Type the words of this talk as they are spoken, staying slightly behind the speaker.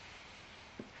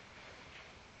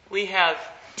We have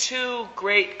two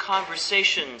great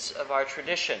conversations of our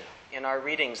tradition in our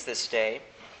readings this day.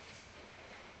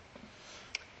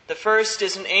 The first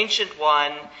is an ancient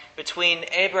one between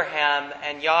Abraham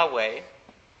and Yahweh,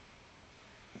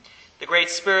 the great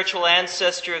spiritual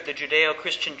ancestor of the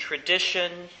Judeo-Christian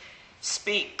tradition,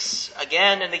 speaks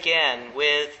again and again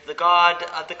with the God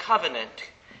of the covenant,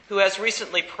 who has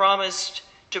recently promised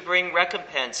to bring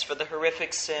recompense for the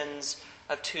horrific sins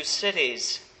of two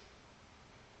cities.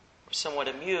 We're somewhat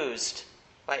amused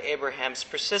by Abraham's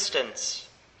persistence.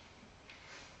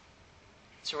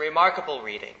 It's a remarkable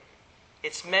reading.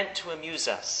 It's meant to amuse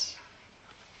us,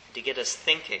 to get us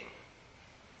thinking.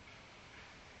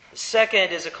 The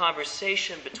second is a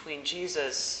conversation between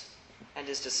Jesus and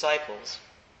his disciples,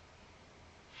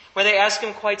 where they ask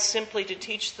him quite simply to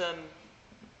teach them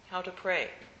how to pray.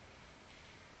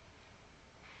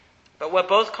 But what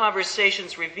both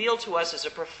conversations reveal to us is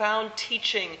a profound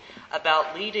teaching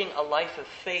about leading a life of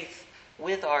faith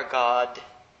with our God.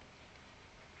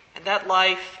 And that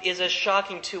life is as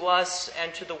shocking to us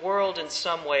and to the world in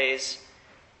some ways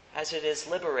as it is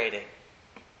liberating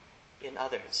in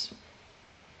others.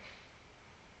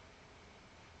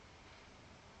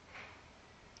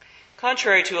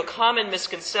 Contrary to a common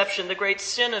misconception, the great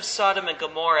sin of Sodom and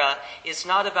Gomorrah is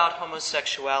not about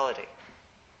homosexuality.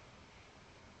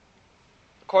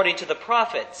 According to the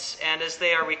prophets, and as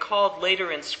they are recalled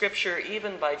later in Scripture,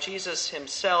 even by Jesus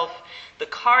himself, the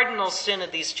cardinal sin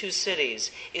of these two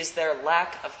cities is their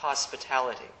lack of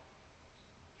hospitality.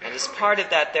 And as part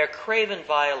of that, their craven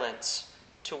violence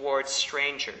towards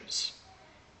strangers,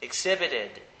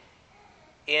 exhibited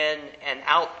in an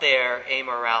out there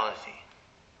amorality.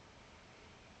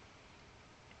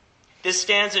 This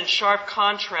stands in sharp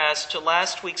contrast to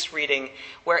last week's reading,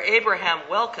 where Abraham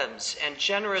welcomes and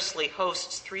generously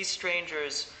hosts three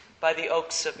strangers by the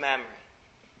oaks of Mamre.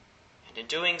 And in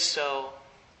doing so,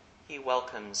 he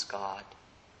welcomes God.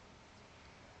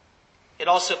 It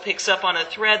also picks up on a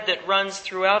thread that runs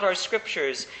throughout our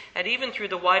scriptures and even through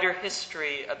the wider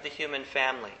history of the human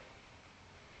family.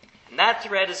 And that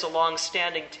thread is a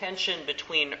long-standing tension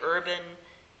between urban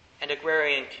and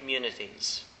agrarian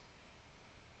communities.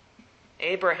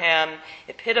 Abraham,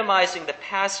 epitomizing the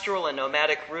pastoral and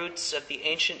nomadic roots of the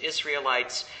ancient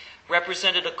Israelites,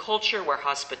 represented a culture where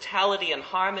hospitality and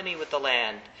harmony with the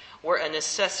land were a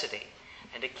necessity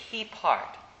and a key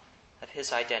part of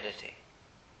his identity.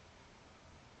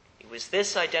 It was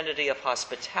this identity of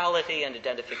hospitality and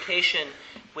identification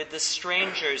with the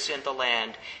strangers in the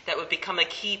land that would become a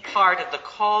key part of the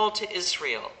call to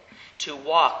Israel to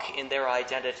walk in their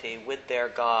identity with their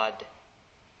God.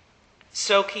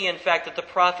 So key, in fact, that the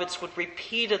prophets would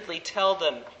repeatedly tell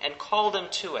them and call them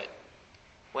to it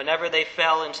whenever they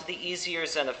fell into the easier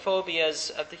xenophobias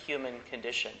of the human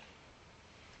condition.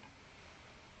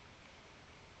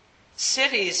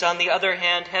 Cities, on the other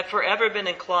hand, have forever been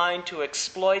inclined to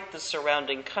exploit the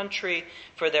surrounding country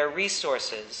for their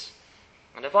resources,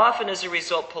 and have often, as a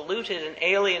result, polluted and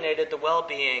alienated the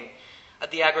well-being of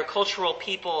the agricultural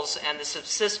peoples and the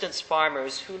subsistence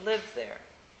farmers who live there.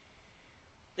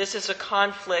 This is a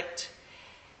conflict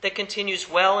that continues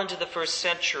well into the first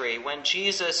century, when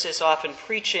Jesus is often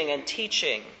preaching and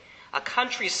teaching a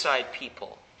countryside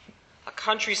people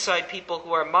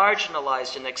who are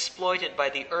marginalized and exploited by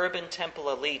the urban temple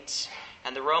elites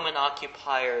and the Roman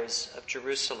occupiers of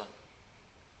Jerusalem.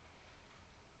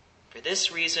 For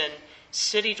this reason,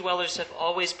 city dwellers have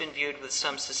always been viewed with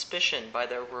some suspicion by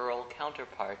their rural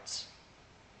counterparts.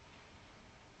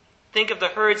 Think of the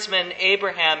herdsman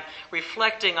Abraham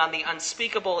reflecting on the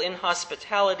unspeakable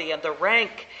inhospitality and the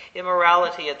rank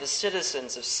immorality of the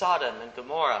citizens of Sodom and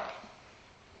Gomorrah.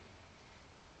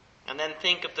 And then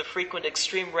think of the frequent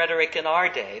extreme rhetoric in our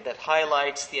day that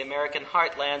highlights the American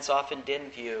heartland's often dim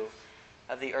view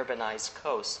of the urbanized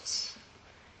coasts.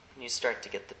 And you start to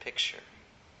get the picture.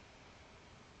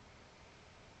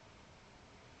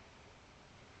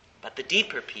 But the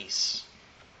deeper piece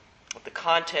of the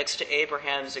context to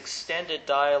Abraham's extended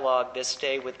dialogue this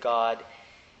day with God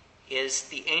is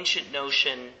the ancient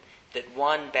notion that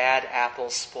one bad apple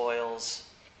spoils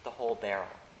the whole barrel.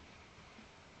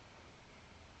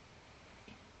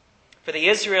 For the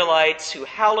Israelites who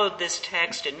hallowed this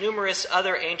text and numerous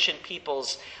other ancient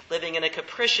peoples living in a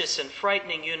capricious and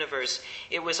frightening universe,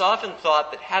 it was often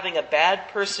thought that having a bad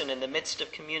person in the midst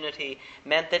of community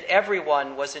meant that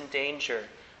everyone was in danger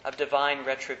of divine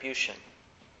retribution.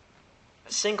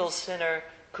 A single sinner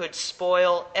could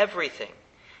spoil everything,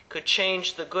 could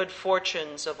change the good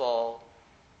fortunes of all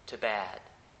to bad.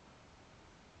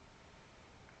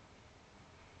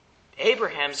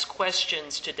 Abraham's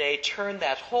questions today turn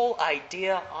that whole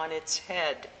idea on its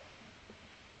head.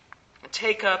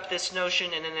 take up this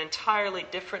notion in an entirely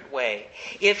different way.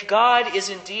 If God is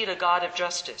indeed a God of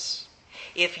justice,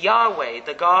 if Yahweh,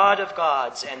 the God of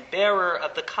gods and bearer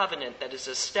of the covenant that is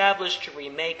established to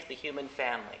remake the human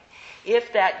family,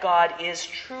 if that God is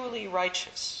truly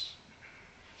righteous,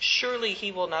 surely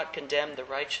he will not condemn the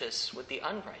righteous with the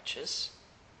unrighteous.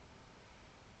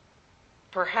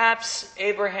 Perhaps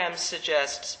Abraham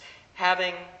suggests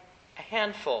having a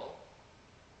handful,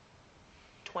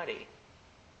 20,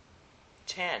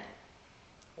 10,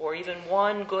 or even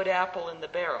one good apple in the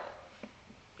barrel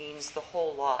means the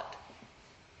whole lot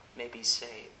may be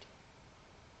saved.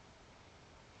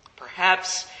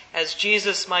 Perhaps, as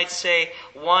Jesus might say,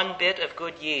 one bit of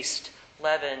good yeast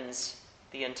leavens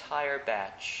the entire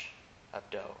batch of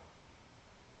dough.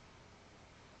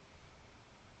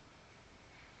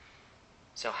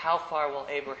 So how far will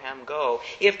Abraham go?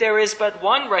 If there is but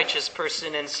one righteous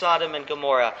person in Sodom and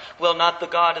Gomorrah, will not the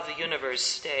God of the universe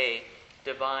stay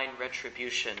divine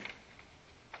retribution?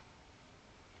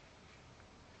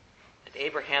 But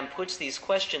Abraham puts these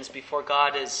questions before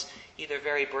God as either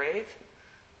very brave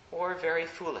or very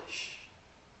foolish.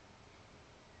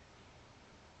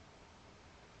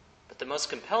 But the most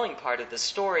compelling part of the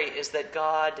story is that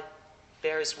God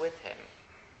bears with him,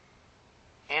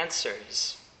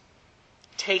 answers,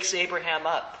 takes Abraham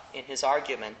up in his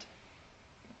argument.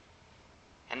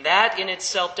 And that in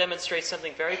itself demonstrates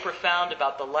something very profound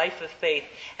about the life of faith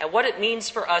and what it means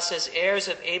for us as heirs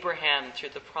of Abraham through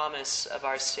the promise of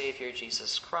our Savior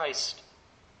Jesus Christ.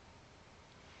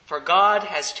 For God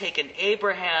has taken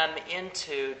Abraham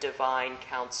into divine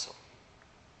counsel.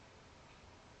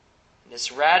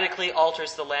 This radically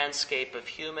alters the landscape of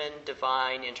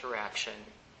human-divine interaction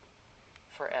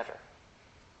forever.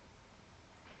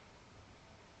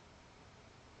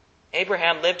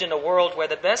 Abraham lived in a world where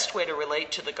the best way to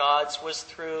relate to the gods was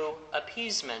through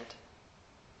appeasement,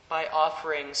 by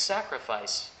offering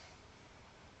sacrifice.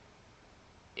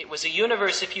 It was a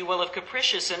universe, if you will, of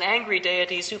capricious and angry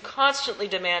deities who constantly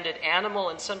demanded animal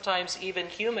and sometimes even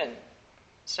human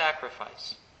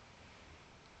sacrifice.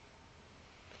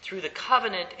 But through the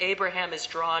covenant, Abraham is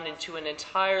drawn into an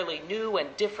entirely new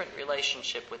and different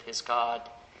relationship with his God,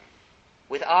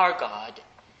 with our God,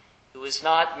 who is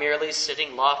not merely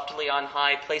sitting loftily on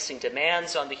high, placing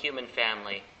demands on the human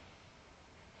family.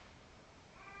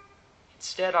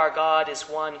 Instead, our God is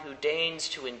one who deigns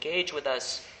to engage with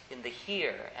us in the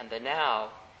here and the now,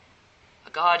 a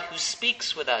God who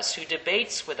speaks with us, who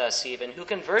debates with us even, who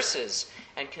converses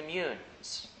and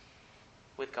communes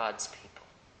with God's people.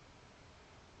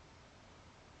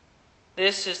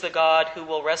 This is the God who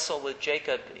will wrestle with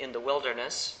Jacob in the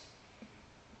wilderness,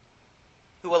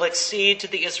 who will accede to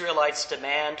the Israelites'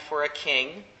 demand for a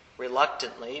king,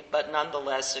 reluctantly, but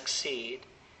nonetheless accede.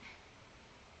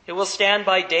 Who will stand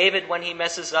by David when he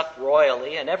messes up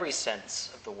royally in every sense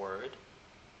of the word.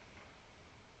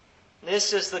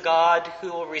 This is the God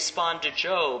who will respond to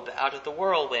Job out of the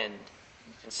whirlwind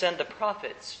and send the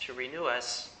prophets to renew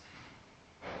us.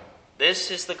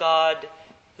 This is the God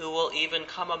who will even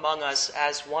come among us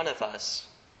as one of us,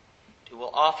 who will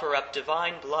offer up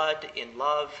divine blood in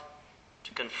love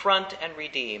to confront and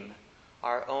redeem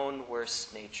our own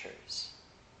worst natures.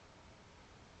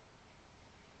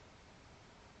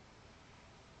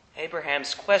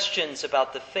 Abraham's questions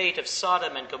about the fate of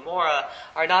Sodom and Gomorrah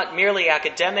are not merely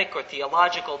academic or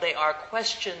theological, they are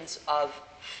questions of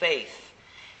faith.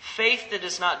 Faith that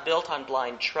is not built on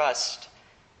blind trust,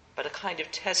 but a kind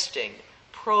of testing,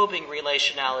 probing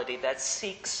relationality that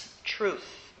seeks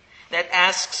truth, that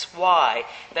asks why,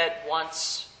 that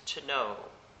wants to know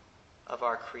of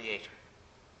our Creator.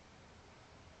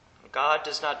 God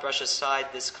does not brush aside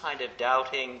this kind of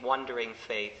doubting, wondering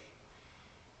faith.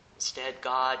 Instead,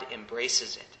 God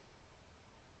embraces it,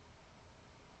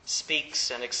 speaks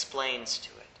and explains to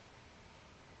it,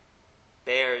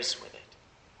 bears with it.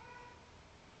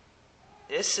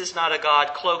 This is not a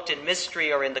God cloaked in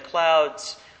mystery or in the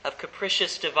clouds of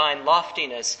capricious divine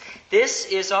loftiness. This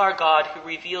is our God who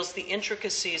reveals the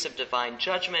intricacies of divine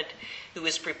judgment, who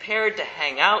is prepared to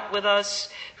hang out with us,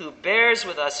 who bears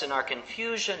with us in our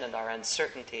confusion and our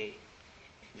uncertainty,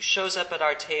 who shows up at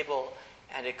our table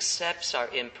and accepts our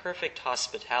imperfect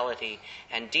hospitality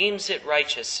and deems it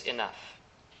righteous enough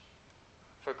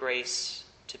for grace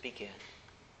to begin.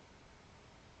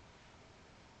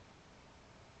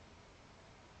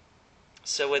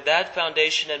 So with that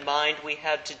foundation in mind, we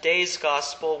have today's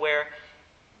gospel where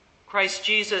Christ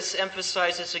Jesus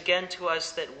emphasizes again to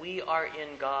us that we are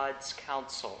in God's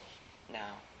counsel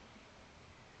now.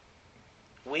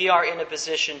 We are in a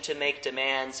position to make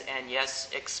demands and, yes,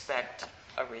 expect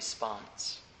a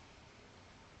response.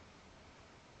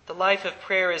 the life of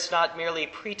prayer is not merely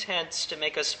pretense to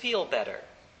make us feel better,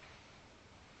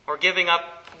 or giving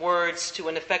up words to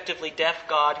an effectively deaf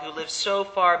God who lives so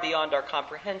far beyond our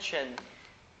comprehension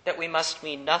that we must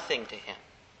mean nothing to him.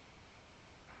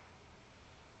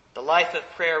 The life of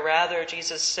prayer, rather,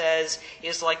 Jesus says,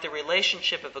 is like the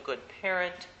relationship of a good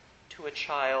parent to a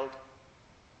child,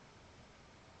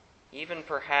 even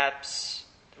perhaps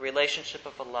the relationship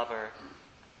of a lover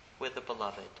with a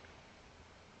beloved.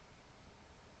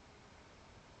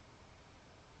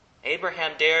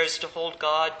 Abraham dares to hold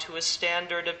God to a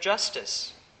standard of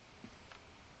justice.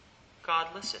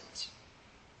 God listens.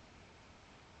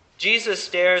 Jesus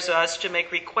dares us to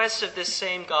make requests of this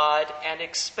same God and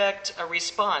expect a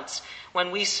response.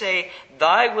 When we say,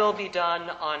 "Thy will be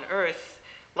done on earth,"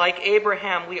 like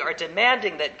Abraham, we are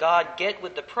demanding that God get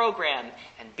with the program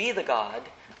and be the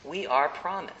God we are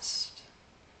promised.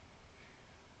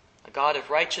 A God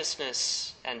of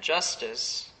righteousness and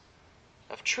justice,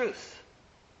 of truth,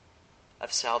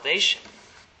 of salvation.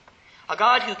 A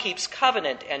God who keeps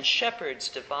covenant and shepherds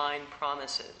divine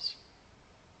promises.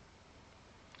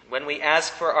 When we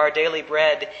ask for our daily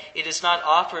bread, it is not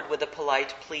offered with a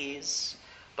polite please,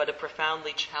 but a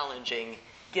profoundly challenging,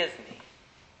 "Give me.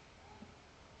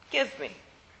 Give me."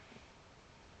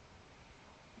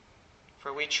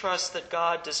 For we trust that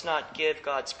God does not give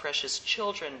God's precious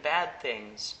children bad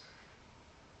things,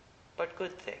 but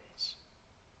good things.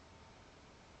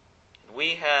 And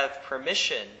we have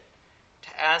permission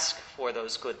to ask for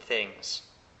those good things.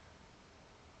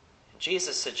 And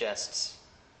Jesus suggests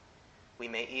we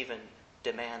may even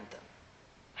demand them.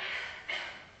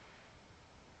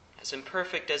 As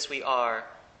imperfect as we are,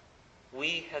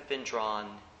 we have been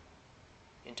drawn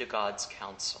into God's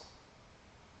counsel.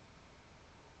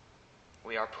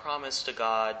 We are promised a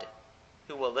God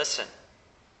who will listen.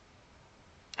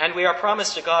 And we are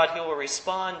promised a God who will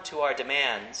respond to our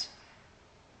demands,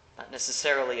 not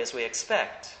necessarily as we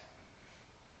expect,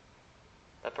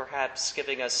 but perhaps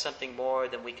giving us something more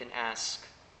than we can ask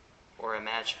or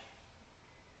imagine.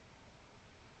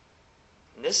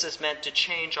 And this is meant to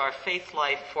change our faith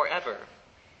life forever,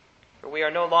 for we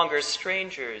are no longer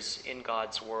strangers in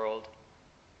God's world,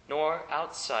 nor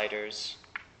outsiders.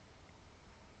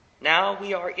 Now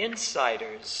we are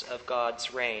insiders of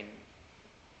God's reign.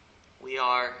 We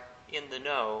are in the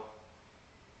know,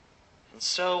 and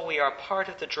so we are part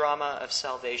of the drama of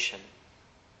salvation,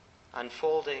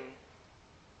 unfolding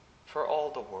for all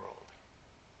the world.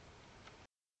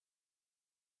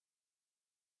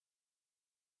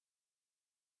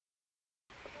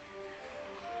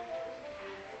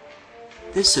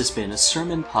 This has been a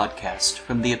sermon podcast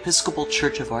from the Episcopal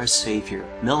Church of Our Savior,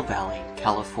 Mill Valley,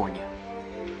 California.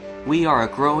 We are a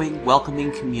growing,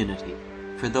 welcoming community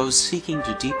for those seeking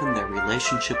to deepen their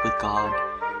relationship with God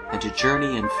and to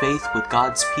journey in faith with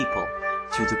God's people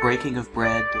through the breaking of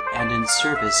bread and in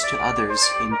service to others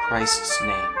in Christ's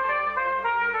name.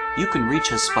 You can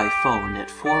reach us by phone at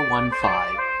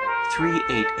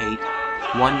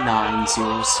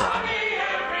 415-388-1907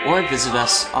 or visit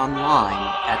us online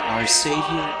at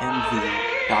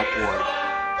oursaviormv.org.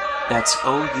 That's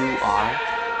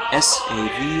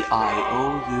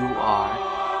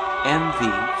OURSAVIOURMV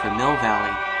for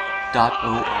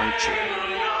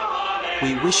millvalley.org.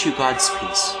 We wish you God's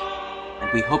peace,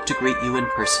 and we hope to greet you in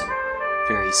person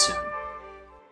very soon.